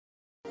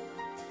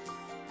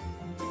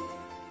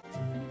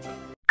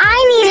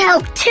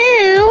milk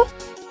too.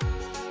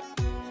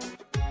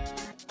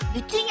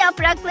 Bütün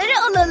yaprakları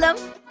alalım.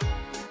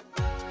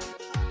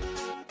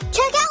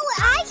 Check out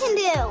what I can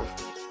do.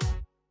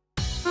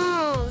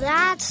 Oh,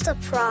 that's the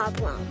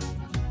problem.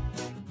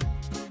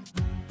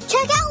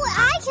 Check out what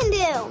I can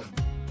do.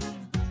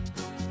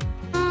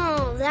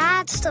 Oh,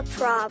 that's the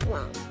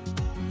problem.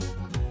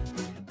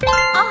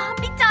 Ah,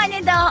 bir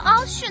tane daha,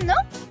 al şunu.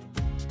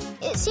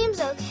 It seems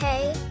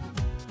okay.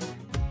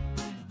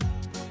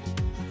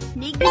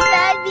 Ne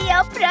güzel bir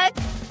yaprak.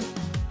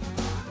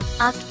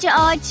 Akça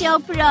ağaç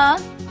yaprağı.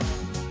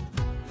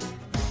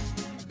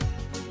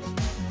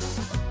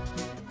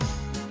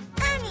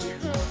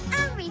 Anywho,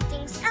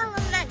 everything's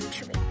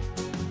elementary.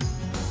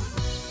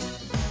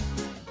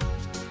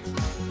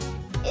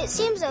 It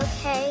seems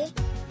okay.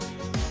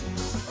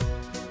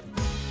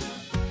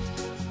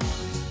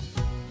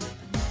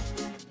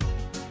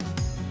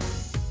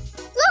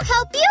 Look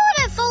how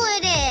beautiful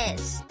it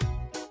is.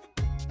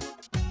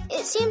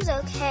 It seems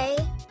okay.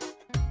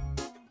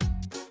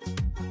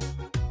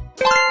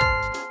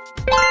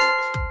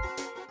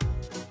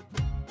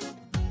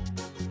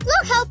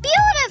 Look how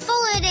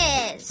beautiful it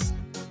is.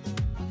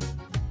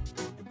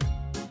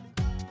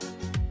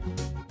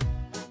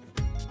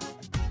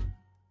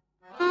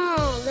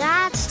 Oh,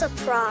 that's the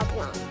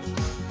problem.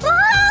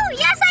 Woohoo!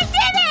 Yes, I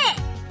did it!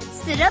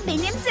 Sıra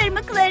benim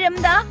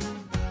tırmıklarımda.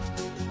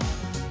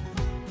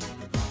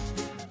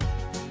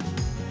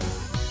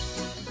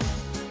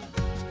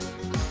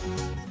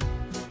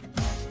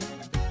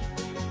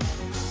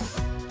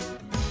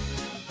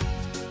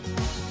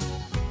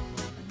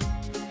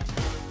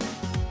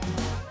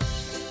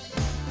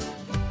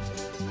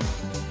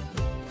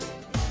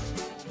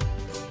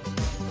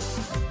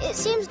 It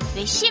seems...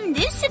 Ve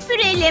şimdi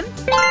süpürelim.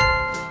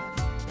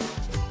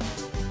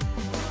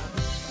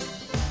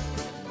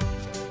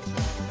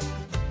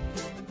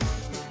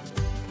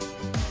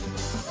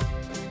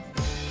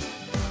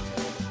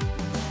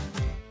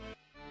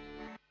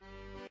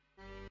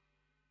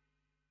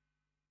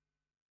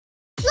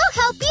 Look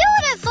how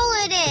beautiful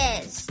it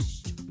is.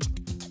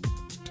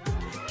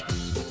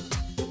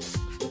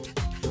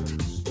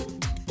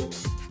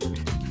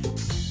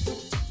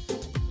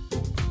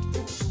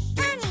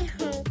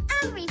 Anywho,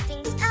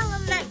 everything's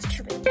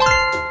elementary.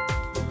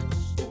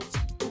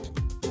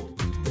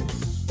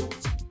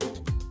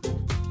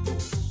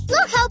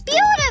 Look how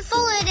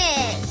beautiful it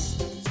is.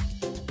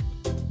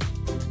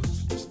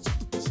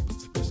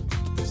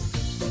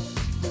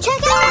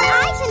 Check out what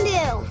I can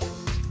do.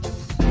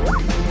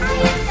 I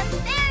am the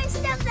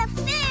fairest of the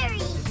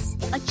fairies.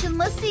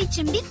 Açılması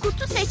için bir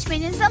kutu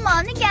seçmenin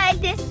zamanı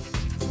geldi.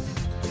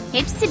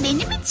 Hepsi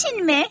benim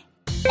için mi?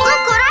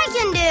 Look what I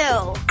can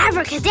do.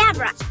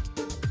 Abracadabra.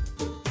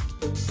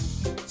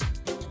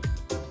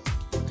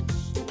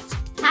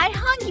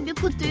 Herhangi bir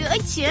kutuyu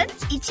açın,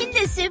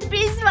 içinde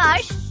sürpriz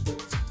var.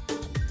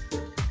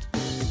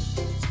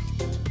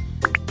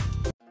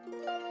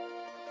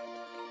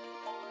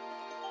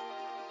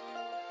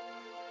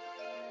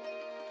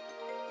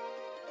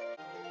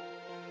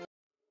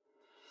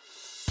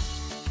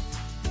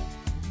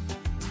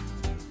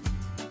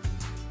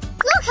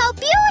 Look how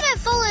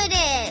beautiful it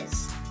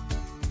is.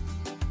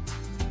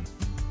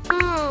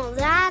 Oh,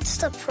 that's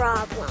the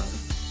problem.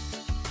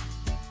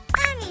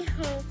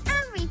 Anywho,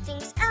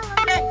 everything's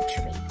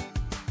elementary.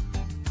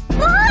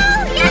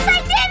 Woohoo! Yes,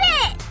 I did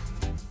it!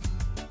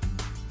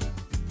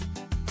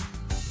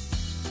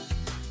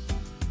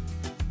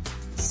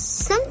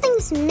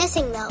 Something's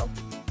missing though.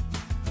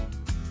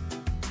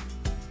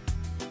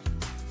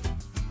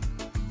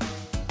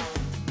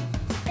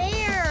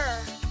 There.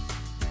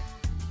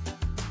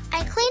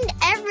 I cleaned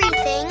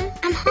everything.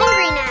 I'm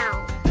hungry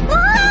now.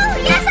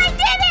 Woohoo! Yes, I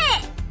did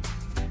it!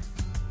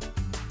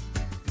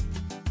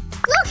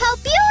 Look how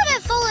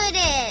beautiful it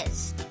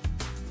is.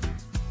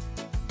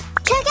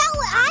 Check out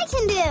what I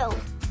can do.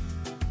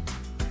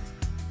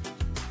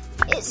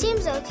 It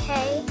seems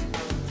okay.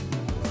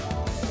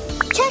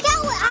 Check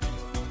out what I...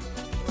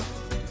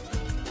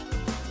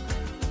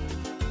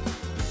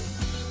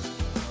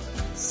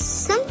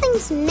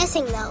 Something's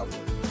missing though.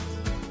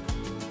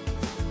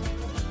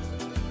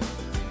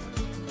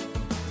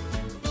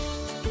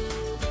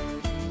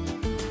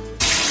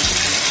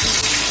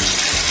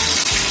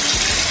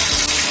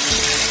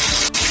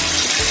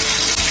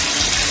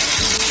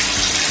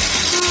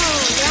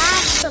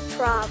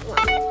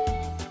 Problem.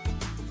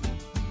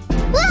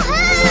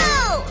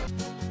 Woohoo!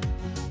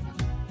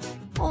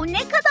 O ne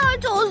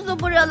kadar tozlu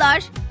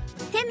buralar.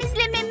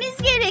 Temizlememiz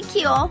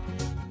gerekiyor.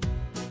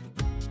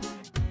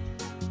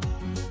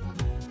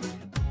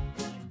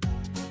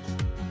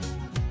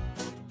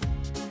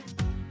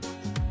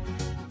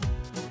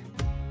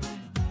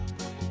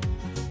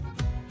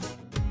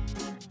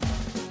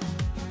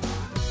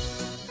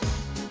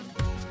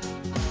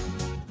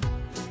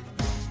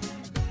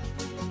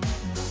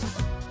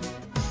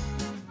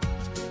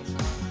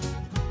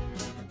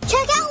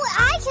 Check out what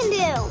I can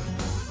do.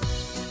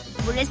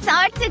 Burası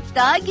artık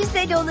daha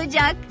güzel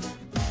olacak.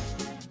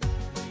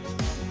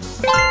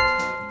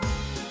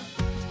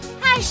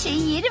 Her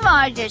şeyin yeri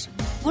vardır.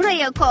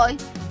 Buraya koy.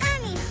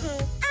 Anywho,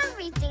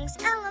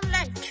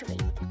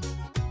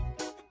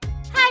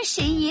 Her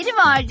şeyin yeri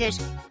vardır.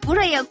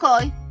 Buraya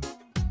koy.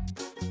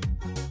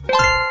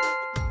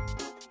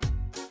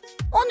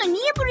 Onu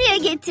niye buraya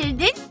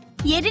getirdin?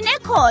 Yerine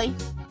koy.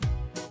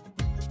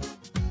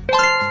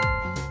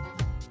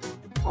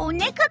 O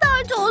ne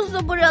kadar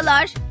tozlu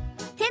buralar.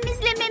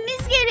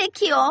 Temizlememiz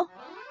gerekiyor.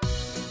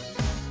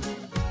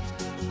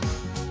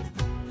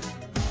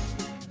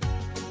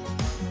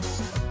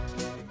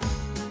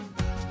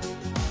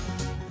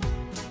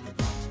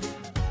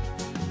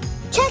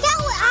 Check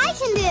out what I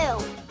can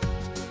do.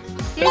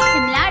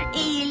 Resimler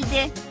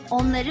eğildi.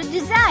 Onları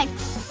düzelt.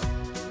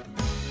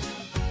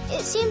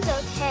 It seems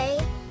okay.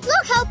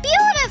 Look how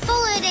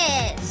beautiful it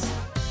is.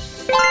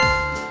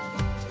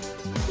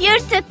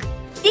 Yırtık.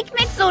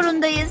 Dikmek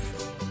zorundayız.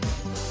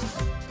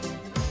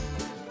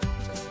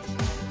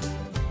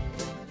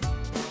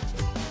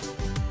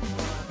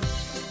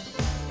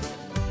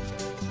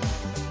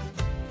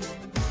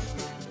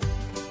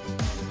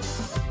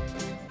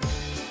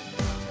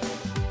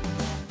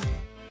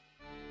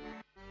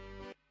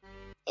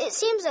 It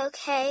seems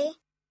okay.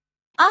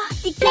 Ah,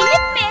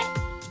 dikelim mi?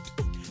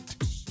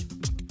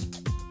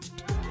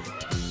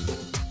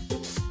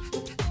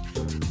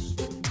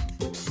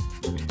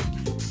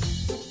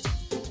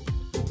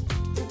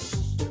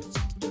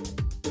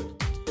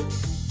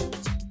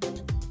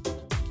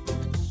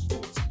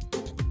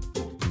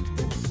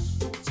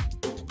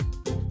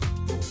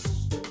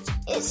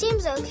 It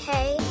seems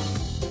okay.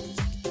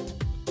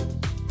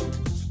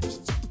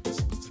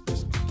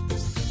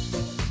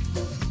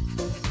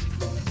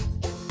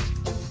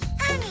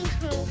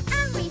 Anywho,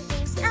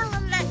 everything's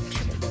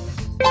elementary.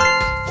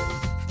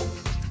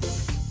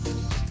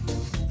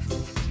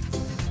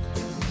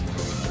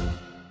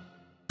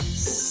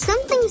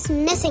 Something's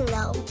missing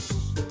though.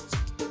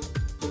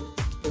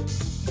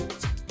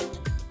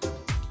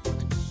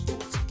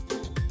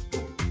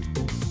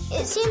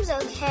 It seems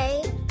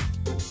okay.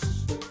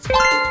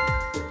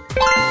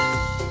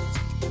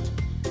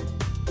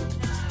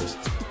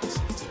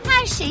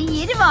 Her şeyin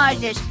yeri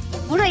vardır.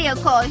 Buraya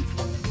koy.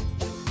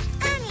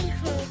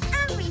 Anywho,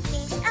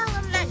 everything's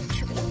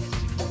elementary.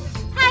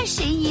 Her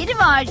şeyin yeri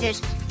vardır.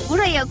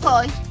 Buraya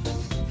koy.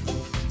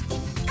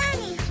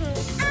 Anywho,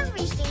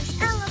 everything's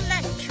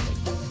elementary.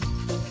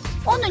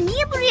 Onu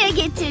niye buraya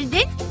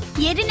getirdin?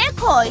 Yerine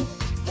koy.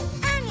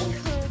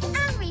 Anywho,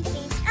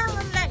 everything's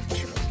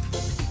elementary.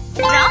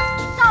 Raf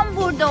tam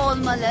burada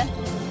olmalı.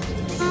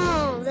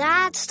 Oh,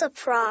 that's the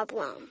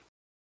problem.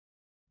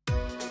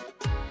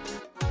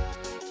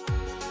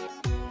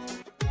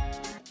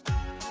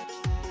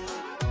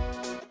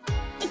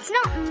 It's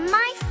not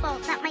my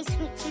fault that my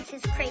sweet tooth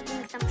is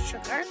craving some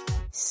sugar.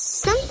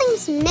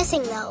 Something's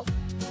missing though.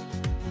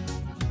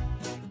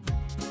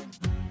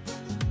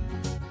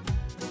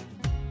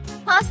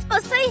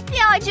 Paspasa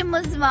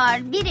ihtiyacımız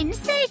var. Birini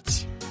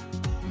seç.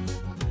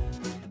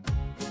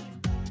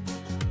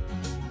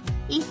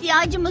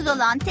 İhtiyacımız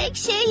olan tek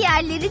şey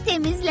yerleri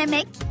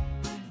temizlemek.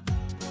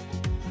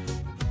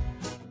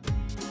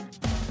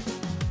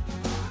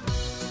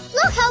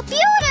 Look how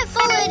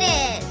beautiful it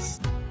is.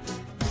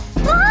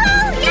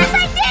 Wow, yes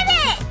I did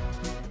it.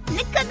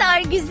 Ne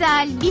kadar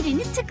güzel.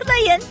 Birini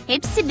tıklayın.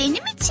 Hepsi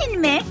benim için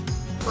mi?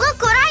 Look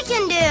what I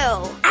can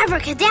do.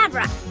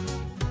 Abracadabra.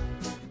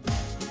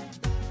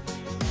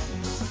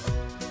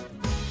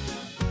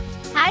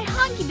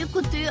 Herhangi bir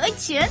kutuyu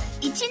açın.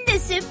 İçinde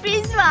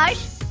sürpriz var.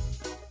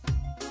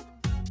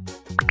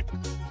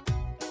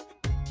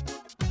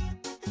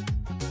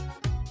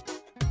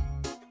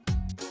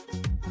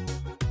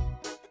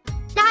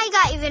 Now I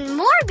got even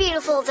more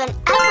beautiful than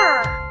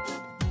ever.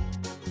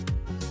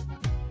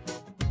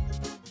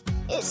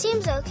 It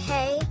seems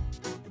okay.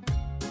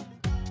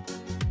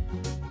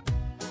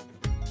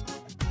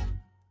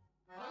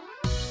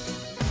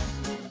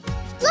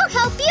 Look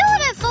how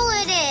beautiful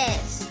it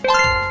is.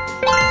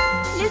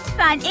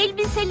 Lütfen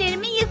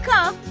elbiselerimi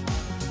yıka.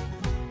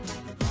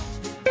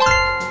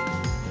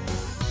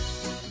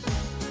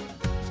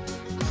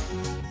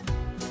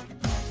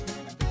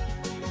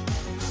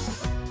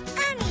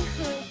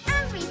 Anywho,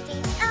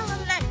 everything's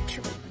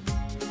elementary.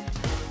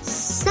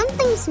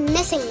 Something's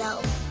missing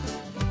though.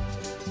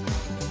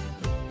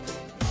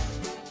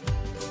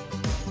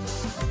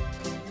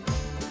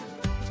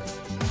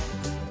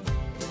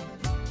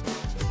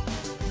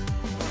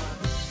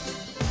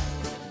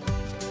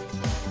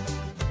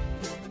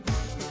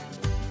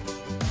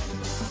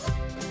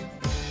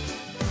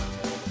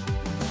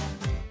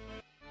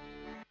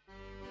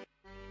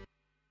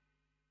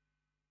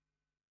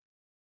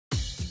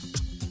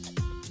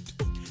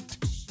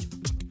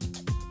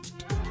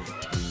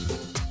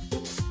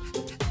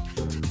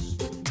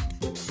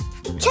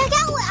 Check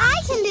out what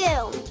I can do.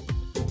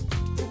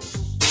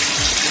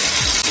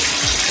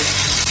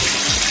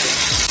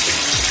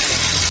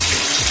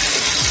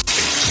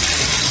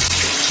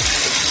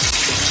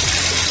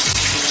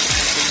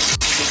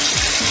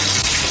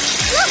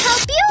 Look how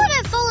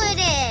beautiful it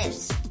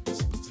is.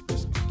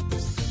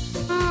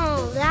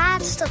 Oh,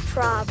 that's the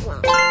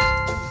problem.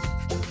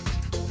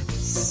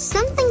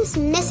 Something's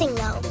missing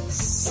though.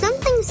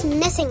 Something's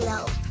missing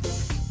though.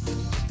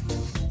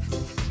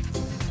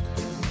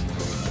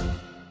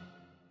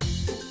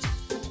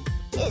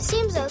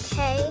 seems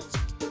okay.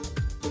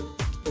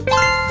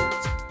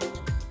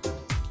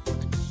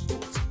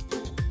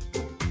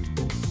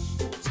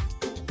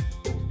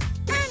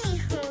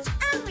 Anywho,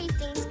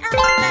 everything's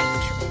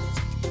elementary.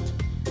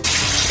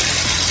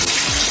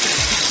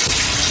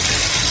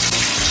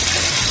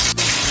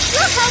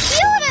 Look how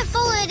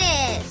beautiful it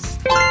is!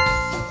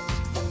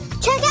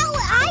 Check out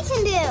what I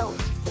can do!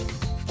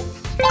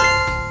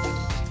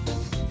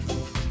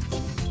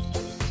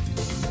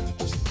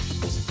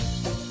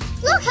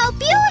 Look how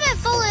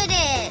beautiful it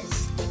is!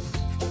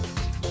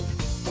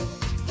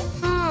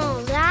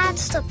 Oh,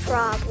 that's the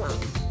problem.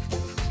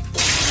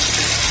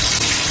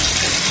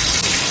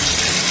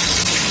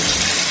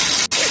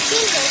 It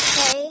seems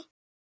okay.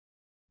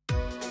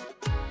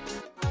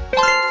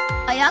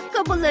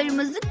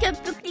 Ayakkabılarımızı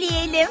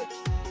köpükleyelim.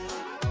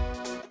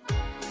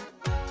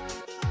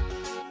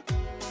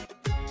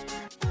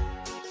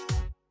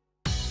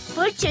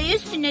 Fırçayı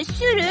üstüne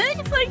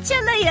sürün,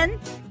 fırçalayın.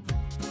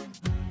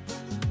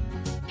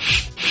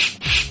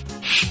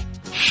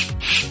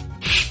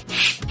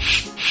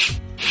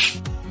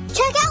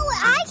 Check out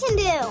what I can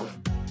do!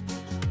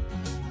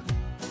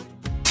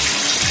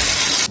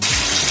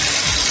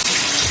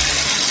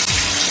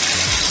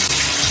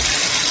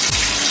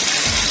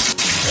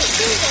 It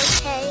seems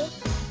okay.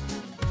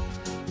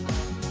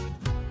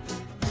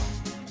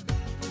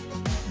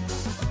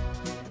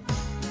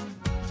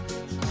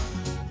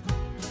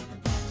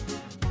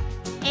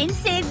 En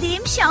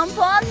sevdiğim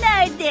şampuan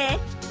nerede?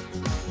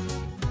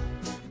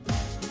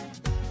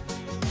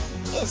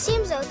 It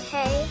seems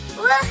okay.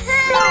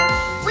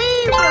 Woohoo! We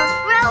will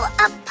throw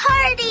a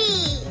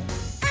party!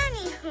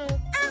 Anywho,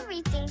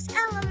 everything's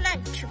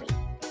elementary.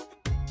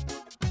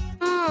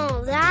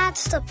 Oh,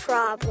 that's the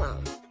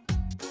problem.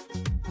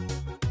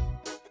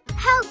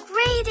 How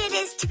great it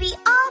is to be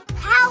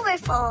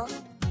all-powerful!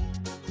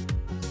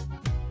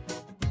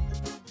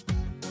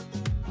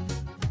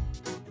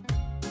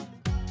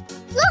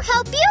 Look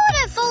how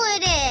beautiful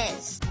it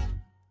is!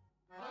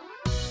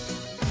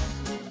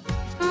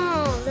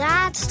 Oh,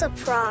 that's the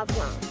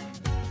problem.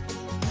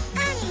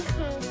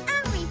 Anywho,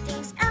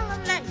 everything's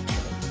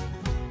elementary.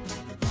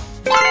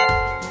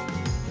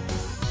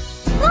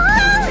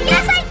 Woohoo!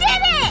 Yes, I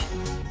did it!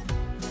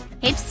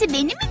 Hepsi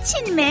benim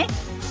için mi?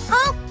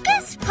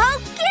 Hocus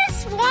pocus!